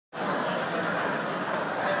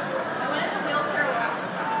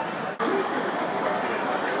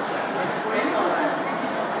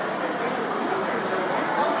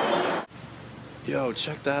Yo,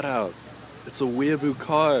 check that out. It's a weeaboo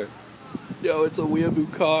car. Yo, it's a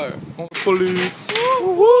weeaboo car. Police.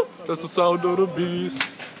 Woo-woo. That's the sound of the beast.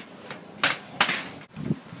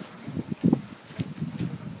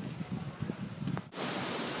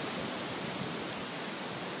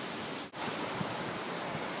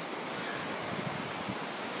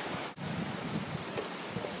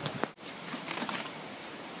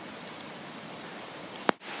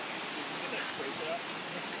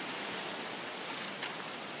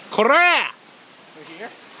 Correct! Over here?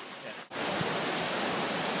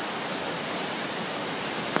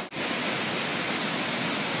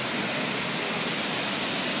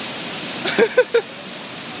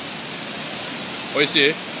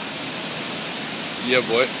 Oishii? Yeah,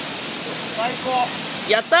 boy.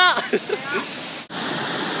 Yatta!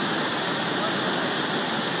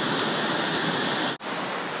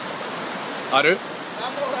 Aru?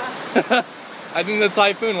 I think the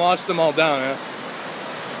typhoon washed them all down, yeah.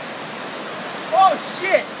 Oh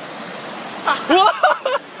shit!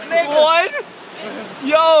 What?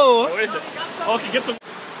 Yo! What is it? Oh, okay, get some.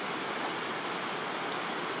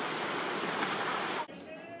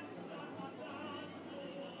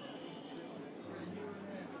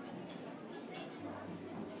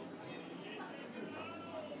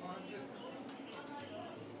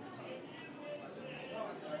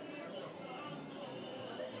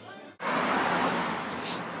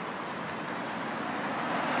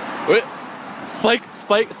 Wait. Spike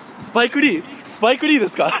Lee で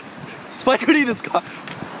すか Spike Lee ですか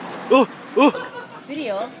Oh, oh.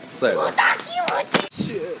 Video? Say that.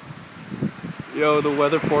 Shit. Yo, the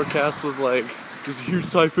weather forecast was like, there's a huge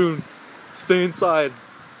typhoon. Stay inside.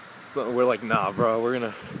 So we're like, nah, bro. We're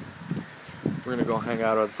gonna go hang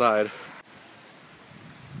out outside.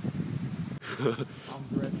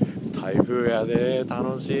 Typhoon やで。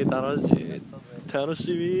楽しい楽しい。楽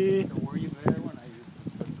しみ。Were you there when I used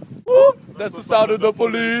to? Whoop! That's the sound of the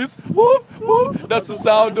police. Whoop! Whoop! That's the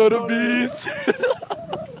sound of the beast.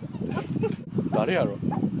 誰やろ?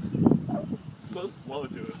 So slow,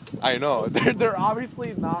 dude. I know. They're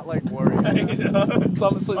obviously not like worried. I know. It's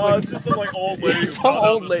like, It's just some like old lady. Some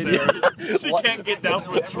old lady. She can't get down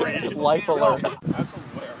from a tree. Life alert.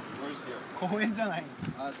 Where's here? 公園じゃないの。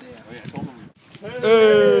 Oh yeah, totally.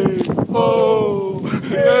 Hey! Oh!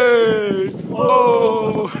 Hey!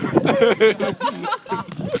 Oh!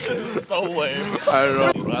 So lame. I don't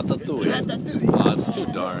know. Ratatouille. Oh, it's too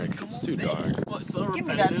dark. It's too dark. What, so Give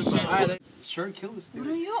me that repetitive, shit. man. Sure, kill this dude.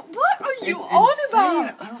 What are you It's on insane.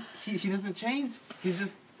 about? I don't, he doesn't change. He's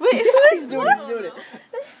just. Wait, who He's is doing what? it.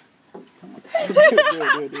 He's doing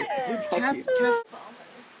it. Do it. Cats.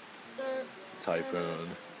 Typhoon.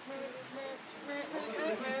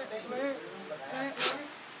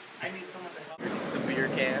 I need someone to help. The beer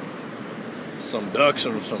can. Some ducks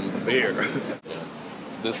and some beer.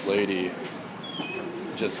 This lady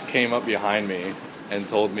just came up behind me and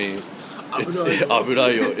told me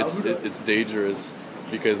it's dangerous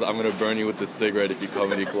because I'm gonna burn you with this cigarette if you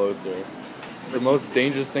come any closer. The most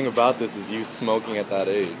dangerous thing about this is you smoking at that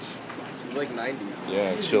age. She's like 90.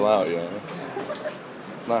 Yeah, chill out, yo.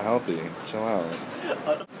 It's not healthy. Chill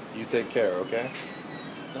out. You take care, okay?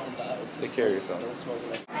 Don't die. Take care of yourself. Don't smoke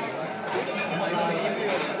like.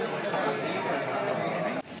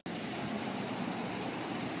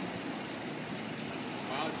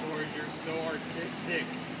 Wow, Tori, you're so artistic.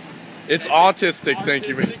 It's autistic, thank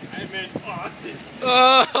you. I meant autistic.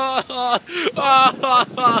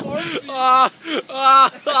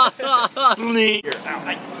 Here,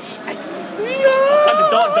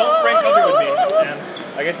 don't Frank Under with me, man.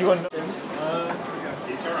 I guess you wouldn't know.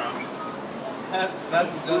 Each your own.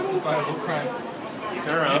 That's a justifiable crime. Each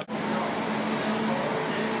your own.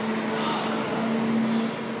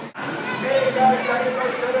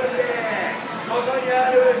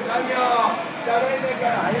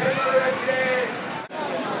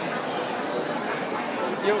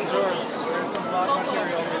 Yo, George, there's some black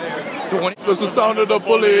material over there. That's the sound of the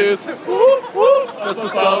police. Whoop, whoop. That's the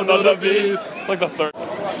sound of the beast. It's like the third.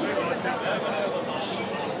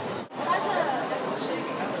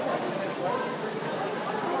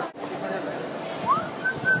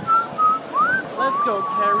 Let's go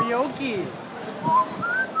karaoke.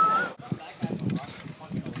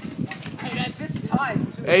 And at this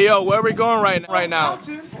time, too. Hey yo, where are we going right now?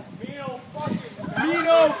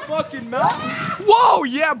 Reno fucking mountain. Whoa,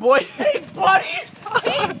 yeah, boy. Hey, buddy.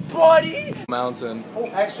 Hey, buddy. Mountain, Oh,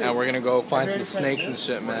 actually, and we're gonna go find some snakes and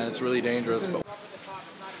shit, man. It's really dangerous. But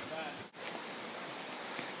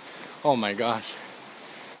oh my gosh.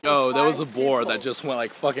 Yo, there was a boar that just went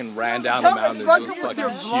like fucking ran down the mountain. It was fucking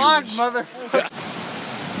huge. motherfucker.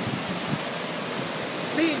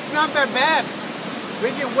 See, it's not that bad. We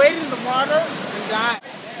can wade in the water and die.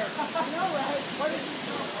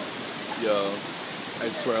 Yo, I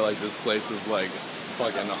swear, like, this place is, like,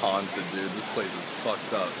 fucking haunted, dude. This place is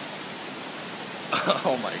fucked up.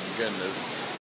 Oh my goodness.